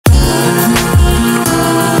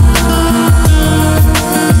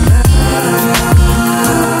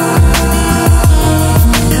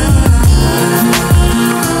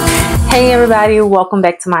everybody, welcome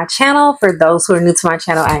back to my channel. For those who are new to my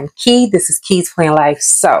channel, I am Kei. This is Kei's Playing Life.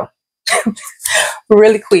 So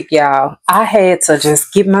really quick, y'all, I had to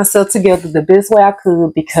just get myself together the best way I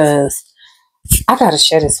could because I gotta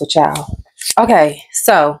share this with y'all. Okay,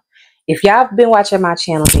 so if y'all been watching my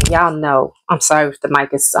channel, then y'all know, I'm sorry if the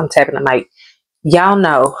mic is, I'm tapping the mic, y'all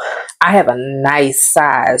know I have a nice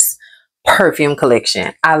size perfume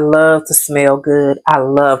collection. I love to smell good. I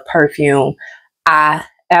love perfume. I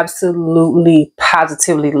absolutely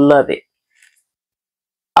positively love it.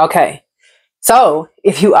 Okay, so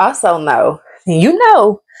if you also know, you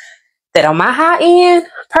know that on my high-end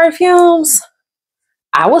perfumes,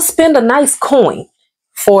 I will spend a nice coin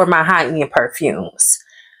for my high-end perfumes.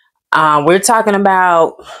 We're talking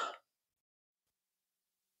about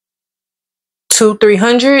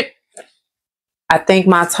 $200-300. I think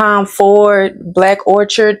my Tom Ford Black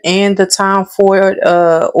Orchard and the Tom Ford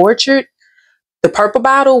Orchard, the purple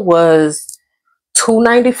bottle, was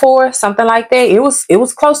 $294, something like that. It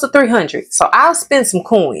was close to $300. So I'll spend some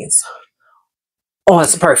coins on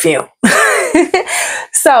some perfume.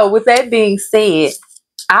 So with that being said,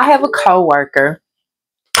 I have a coworker.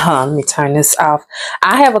 Let me turn this off.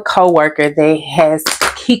 I have a coworker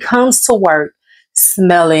that he comes to work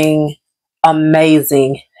smelling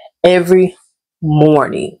amazing every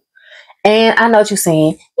morning. And I know what you're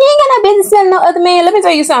saying. You ain't got no business smelling no other man. Let me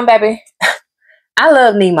tell you something, baby. I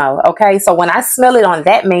love Nemo, okay? So when I smell it on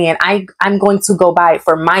that man, I'm going to go buy it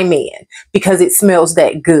for my man because it smells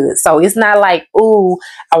that good. So it's not like, ooh,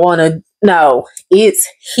 I want to, no.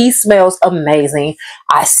 He smells amazing.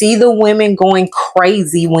 I see the women going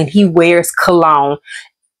crazy when he wears cologne.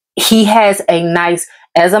 He has a nice,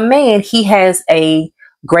 as a man, he has a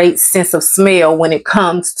great sense of smell when it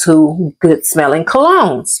comes to good smelling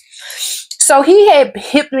colognes. So he had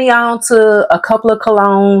hit me on to a couple of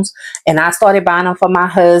colognes, and I started buying them for my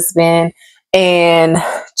husband. And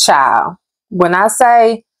child, when I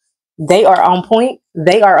say they are on point,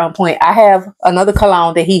 they are on point. I have another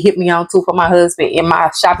cologne that he hit me on to for my husband in my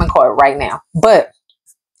shopping cart right now. But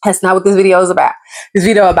that's not what this video is about. This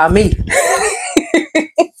video is about me.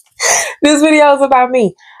 This video is about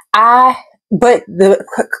me. But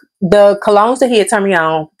the colognes that he had turned me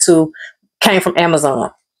on to came from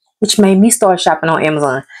Amazon, which made me start shopping on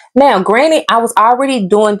Amazon. Now, granted, I was already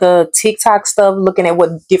doing the TikTok stuff, looking at what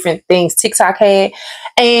different things TikTok had.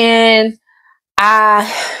 And I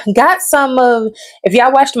got some of, if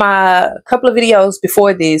y'all watched my couple of videos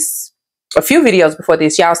before this, a few videos before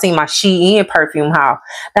this, y'all seen my Shein perfume haul.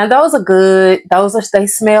 Now, those are good. They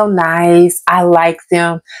smell nice. I like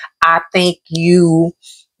them. I think you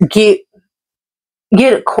get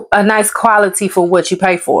a nice quality for what you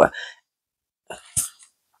pay for.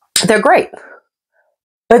 They're great.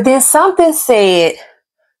 But then something said,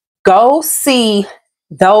 go see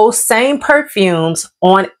those same perfumes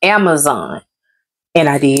on Amazon. And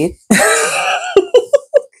I did.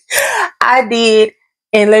 I did.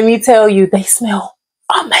 And let me tell you, they smell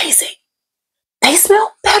amazing. They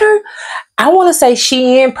smell better. I want to say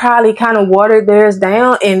Shein probably kind of watered theirs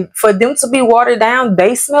down. And for them to be watered down,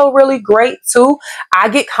 they smell really great too. I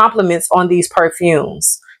get compliments on these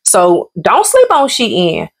perfumes. So don't sleep on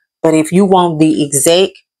Shein. But if you want the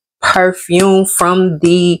exact perfume from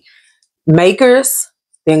the makers,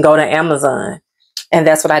 then go to Amazon. And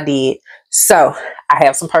that's what I did. So I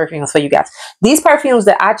have some perfumes for you guys. These perfumes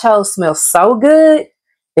that I chose smell so good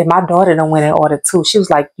that my daughter done went and ordered too. She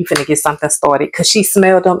was like, you finna get something started. Because she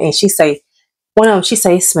smelled them and she say, one of them, she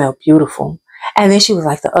say, it smelled beautiful. And then she was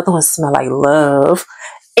like, the other ones smell like love.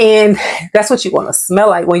 And that's what you want to smell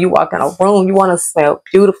like when you walk in a room. You want to smell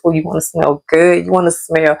beautiful. You want to smell good. You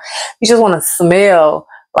just want to smell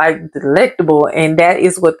like delectable. And that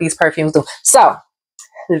is what these perfumes do. So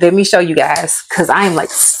let me show you guys, because I am like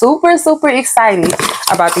super, super excited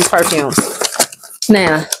about these perfumes.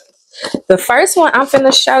 Now, the first one I'm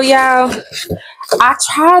finna show y'all, I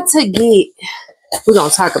tried to get, we're going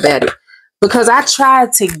to talk about it, because I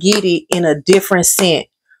tried to get it in a different scent.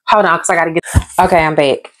 Hold on, because I got to get... Okay, I'm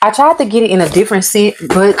back. I tried to get it in a different scent,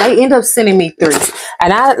 but they ended up sending me 3.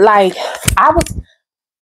 And I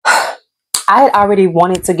had already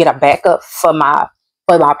wanted to get a backup for my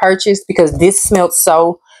purchase because this smelled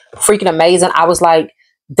so freaking amazing. I was like,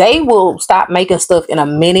 they will stop making stuff in a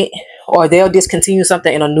minute, or they'll discontinue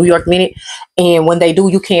something in a New York minute. And when they do,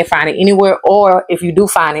 you can't find it anywhere. Or if you do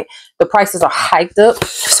find it, the prices are hiked up.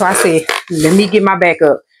 So I said, let me get my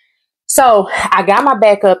backup. So I got my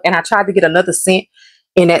backup and I tried to get another scent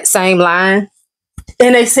in that same line.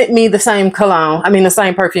 And they sent me the same cologne. I mean, the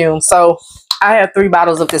same perfume. So I have 3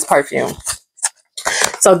 bottles of this perfume.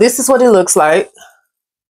 So this is what it looks like.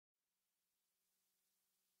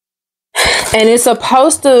 And it's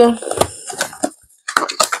supposed to,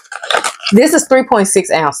 this is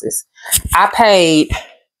 3.6 ounces. I paid,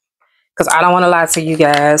 because I don't want to lie to you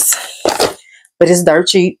guys, but it's dirt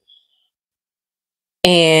cheap.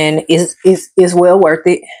 And it's well worth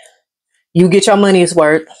it. You get your money's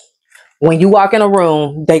worth. When you walk in a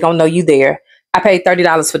room, they gonna know you there. I paid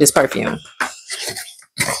 $30 for this perfume.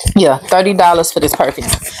 Yeah, $30 for this perfume.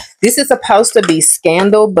 This is supposed to be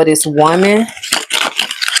Scandal, but it's woman.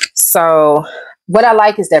 So what I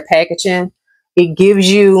like is their packaging. It gives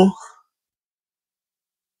you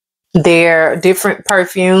their different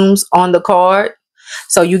perfumes on the card.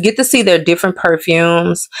 So you get to see their different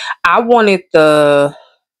perfumes. I wanted I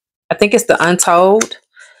think it's the Untold,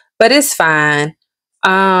 but it's fine.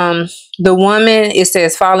 The woman, it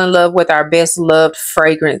says, fall in love with our best loved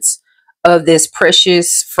fragrance of this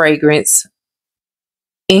precious fragrance.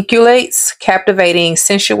 Inculates captivating,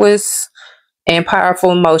 sensuous, and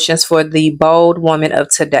powerful emotions for the bold woman of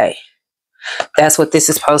today. That's what this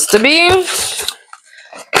is supposed to be.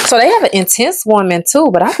 So they have an intense woman too,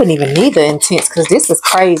 but I wouldn't even need the intense because this is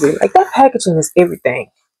crazy. Like, that packaging is everything.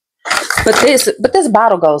 But this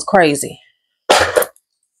bottle goes crazy.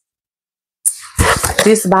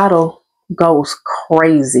 This bottle goes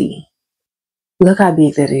crazy. Look how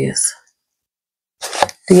big that is.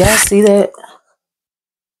 Do y'all see that?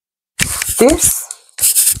 This,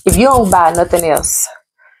 if you don't buy nothing else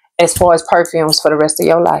as far as perfumes for the rest of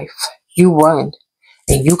your life, you run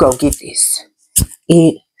and you go get this.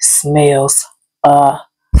 It smells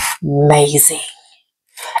amazing.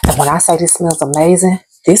 And when I say this smells amazing,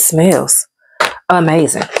 this smells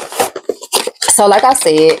amazing. So like I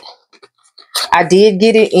said, I did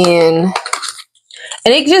get it in,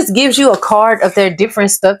 and it just gives you a card of their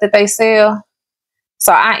different stuff that they sell.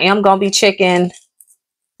 So I am going to be checking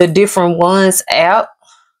the different ones out.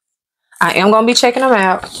 I am going to be checking them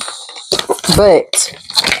out. But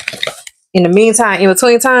in the meantime, in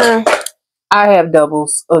between time, I have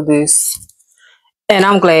doubles of this. And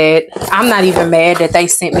I'm glad. I'm not even mad that they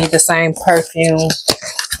sent me the same perfume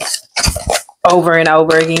over and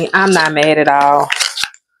over again. I'm not mad at all.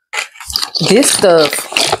 This stuff,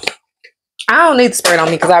 I don't need to spray it on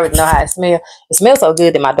me because I already know how it smells. It smells so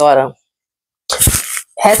good that my daughter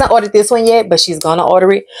hasn't ordered this one yet, but she's going to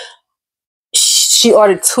order it. She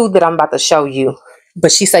ordered two that I'm about to show you.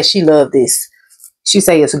 But she says she loved this. She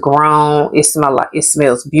say it's grown. It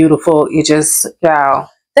smells beautiful. It just, y'all,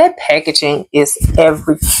 that packaging is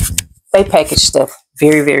they package stuff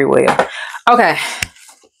very, very well. Okay.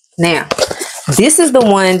 Now, this is the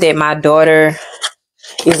one that my daughter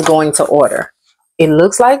is going to order. It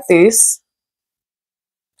looks like this.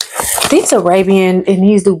 These Arabian and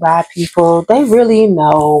these Dubai people, they really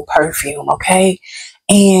know perfume, okay?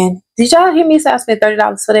 And did y'all hear me say I spent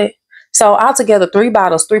 $30 for that? So altogether, 3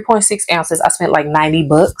 bottles, 3.6 ounces, I spent like 90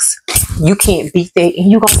 bucks. You can't beat that,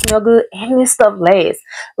 and you gonna smell good, and this stuff lasts.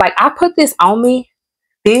 Like, I put this on me,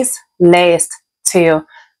 this lasts till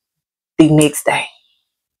the next day.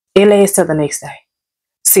 It lasts till the next day.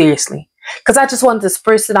 Seriously. Because I just wanted to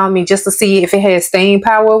spritz it on me just to see if it had staying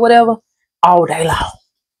power or whatever. All day long.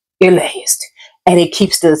 It lasts. And it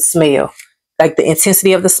keeps the smell. Like, the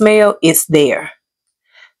intensity of the smell is there.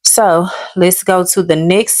 So let's go to the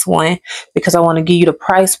next one, because I want to give you the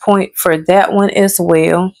price point for that one as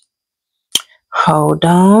well. Hold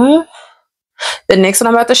on. The next one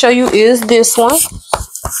I'm about to show you is this one.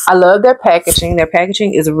 I love their packaging. Their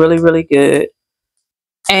packaging is really, really good.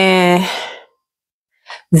 And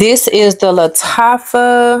this is the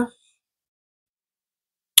Lyfe.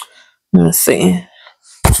 Let me see.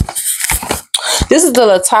 This is the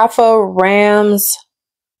ḻőģeᎬᎬ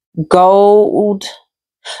Gold.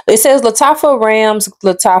 It says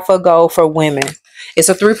ḻőģeᎬᎬ Gold for women. It's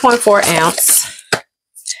a 3.4 ounce.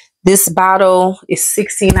 This bottle is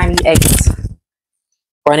 $16.98.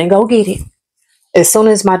 Run and go get it. As soon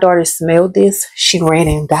as my daughter smelled this, she ran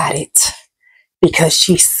and got it because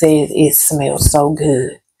she said it smells so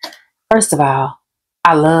good. First of all,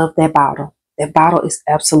 I love that bottle. That bottle is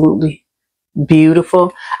absolutely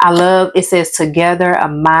beautiful. I love, it says together,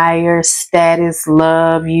 admire, status,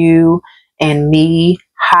 love you and me,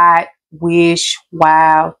 hot, wish,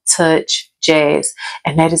 wow, touch, jazz.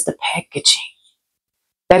 And that is the packaging.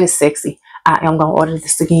 That is sexy. I am going to order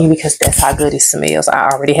this again because that's how good it smells. I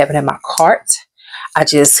already have it in my cart. I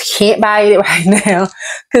just can't buy it right now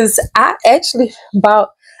because I actually bought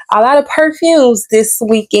a lot of perfumes this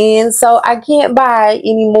weekend, so I can't buy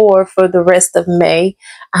any more for the rest of May.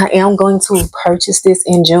 I am going to purchase this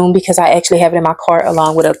in June because I actually have it in my cart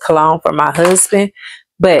along with a cologne for my husband.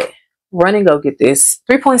 But run and go get this.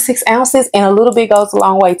 3.6 ounces and a little bit goes a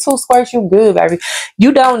long way. 2 squirts, you good, baby.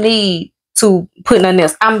 You don't need to put nothing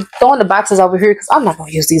else. I'm throwing the boxes over here because I'm not going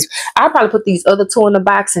to use these. I'll probably put these other two in the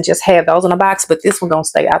box and just have those in the box. But this one going to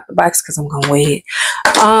stay out the box because I'm going to wear it.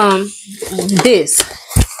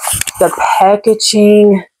 The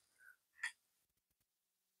packaging.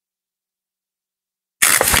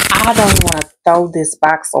 I don't want to throw this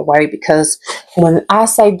box away because when I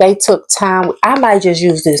say they took time, I might just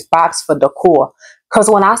use this box for decor. Because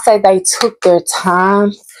when I say they took their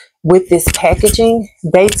time with this packaging,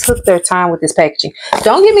 they took their time with this packaging.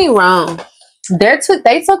 Don't get me wrong. They took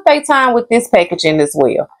their time with this packaging as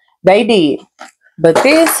well. They did. But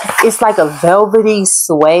this is like a velvety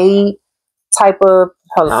suede type of,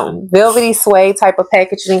 velvety suede type of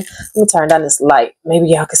packaging. Let me turn down this light. Maybe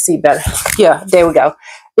y'all can see better. Yeah, there we go.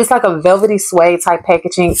 It's like a velvety suede type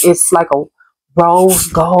packaging. It's like a rose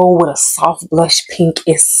gold with a soft blush pink.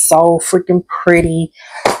 It's so freaking pretty.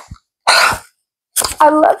 I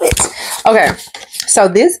love it. Okay, so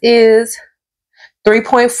this is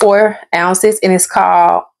 3.4 ounces and it's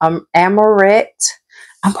called Amaret.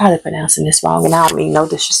 I'm probably pronouncing this wrong and I don't mean no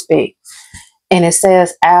disrespect. And it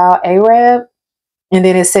says Al Arab and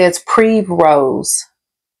then it says Prive Rose.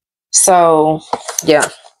 So yeah,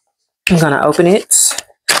 I'm gonna open it.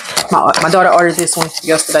 My daughter ordered this one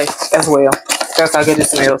yesterday as well. That's how good it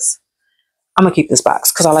smells. I'm gonna keep this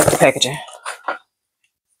box because I like the packaging.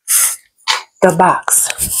 The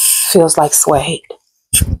box feels like suede.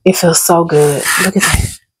 It feels so good. Look at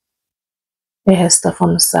that. It has stuff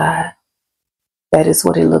on the side. That is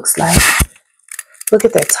what it looks like. Look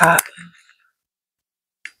at that top.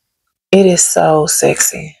 It is so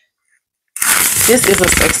sexy. This is a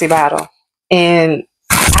sexy bottle. And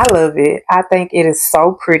I love it. I think it is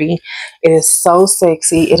so pretty. It is so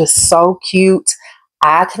sexy. It is so cute.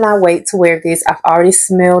 I cannot wait to wear this. I've already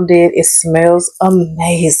smelled it. It smells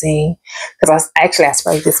amazing. Because I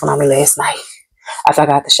sprayed this one on me last night after I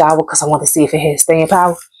got the shower because I wanted to see if it had staying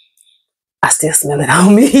power. I still smell it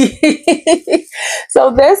on me. So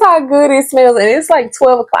that's how good it smells. And it's like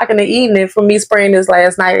 12 o'clock in the evening for me spraying this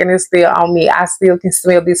last night and it's still on me. I still can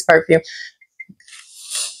smell this perfume.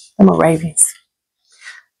 I'm a Ravens.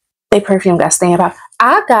 They perfume got staying power.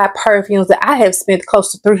 I got perfumes that I have spent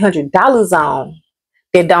close to $300 on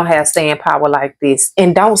that don't have staying power like this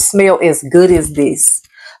and don't smell as good as this.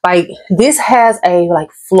 Like this has a like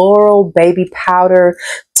floral baby powder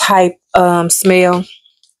type smell.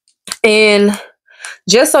 And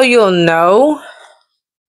just so you'll know,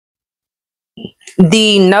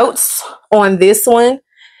 the notes on this one,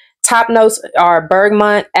 top notes are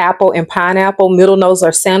bergamot, apple, and pineapple. Middle notes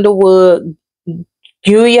are sandalwood,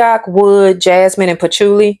 jourdac wood, jasmine, and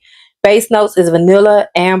patchouli. Base notes is vanilla,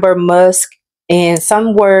 amber, musk, and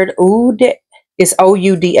some word oud is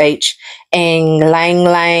O-U-D-H, and lang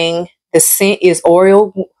lang. The scent is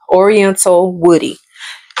oriental woody.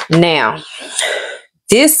 Now,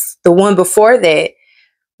 the one before that,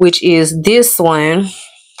 which is this one,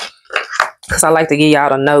 because I like to give y'all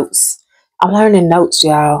the notes. I'm learning notes,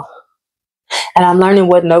 y'all. And I'm learning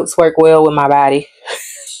what notes work well with my body.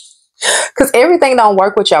 Because everything don't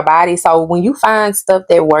work with your body. So when you find stuff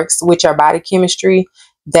that works with your body chemistry,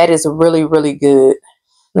 that is really, really good.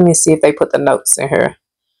 Let me see if they put the notes in here.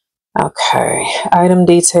 Okay. Item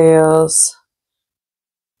details.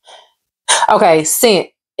 Okay. Scent.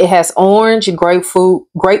 It has orange, grapefruit,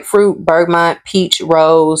 bergamot, peach,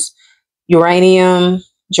 rose, geranium,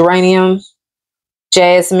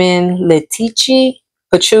 jasmine, letici,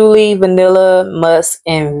 patchouli, vanilla, musk,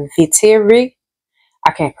 and vetiver.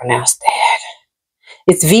 I can't pronounce that.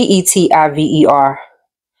 It's V-E-T-I-V-E-R.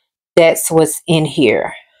 That's what's in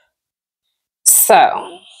here.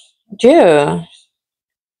 So, yeah.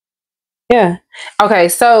 Yeah. Okay,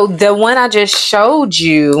 so the one I just showed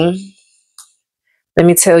you, let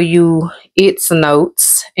me tell you its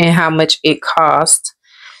notes and how much it cost.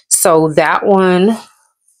 So that one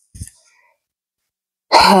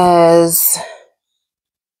has,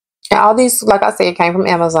 and all these, like I said, came from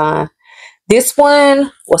Amazon. This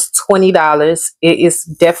one was $20. It is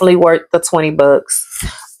definitely worth the 20 bucks.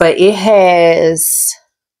 But it has,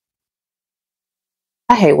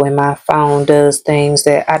 I hate when my phone does things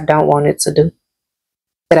that I don't want it to do,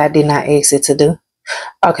 that I did not ask it to do.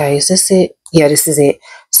 Okay, is this it? Yeah, this is it.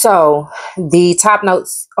 So the top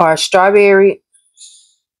notes are strawberry.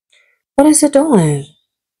 What is it doing?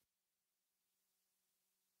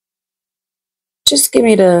 Just give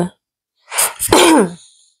me the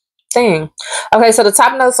thing. Okay, so the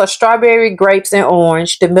top notes are strawberry, grapes, and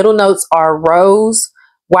orange. The middle notes are rose,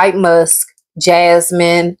 white musk,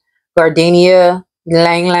 jasmine, gardenia,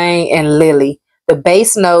 lang lang, and lily. The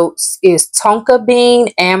base notes is tonka bean,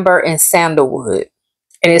 amber, and sandalwood.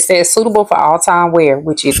 And it says suitable for all time wear,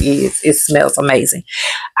 which it is. It smells amazing.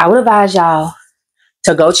 I would advise y'all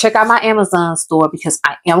to go check out my Amazon store, because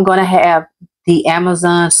I am going to have the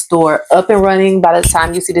Amazon store up and running by the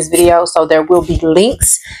time you see this video. So there will be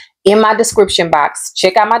links in my description box.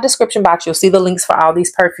 Check out my description box. You'll see the links for all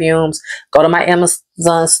these perfumes. Go to my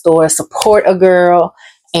Amazon store, support a girl,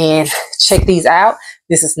 and check these out.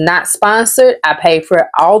 This is not sponsored. I paid for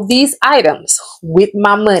all these items with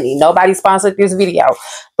my money. Nobody sponsored this video.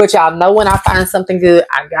 But y'all know when I find something good,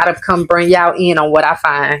 I gotta come bring y'all in on what I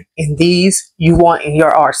find. And these you want in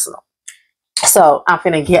your arsenal. So I'm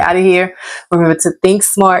finna get out of here. Remember to think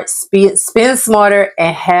smart, spend smarter,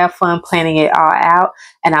 and have fun planning it all out.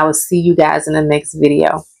 And I will see you guys in the next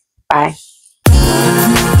video. Bye.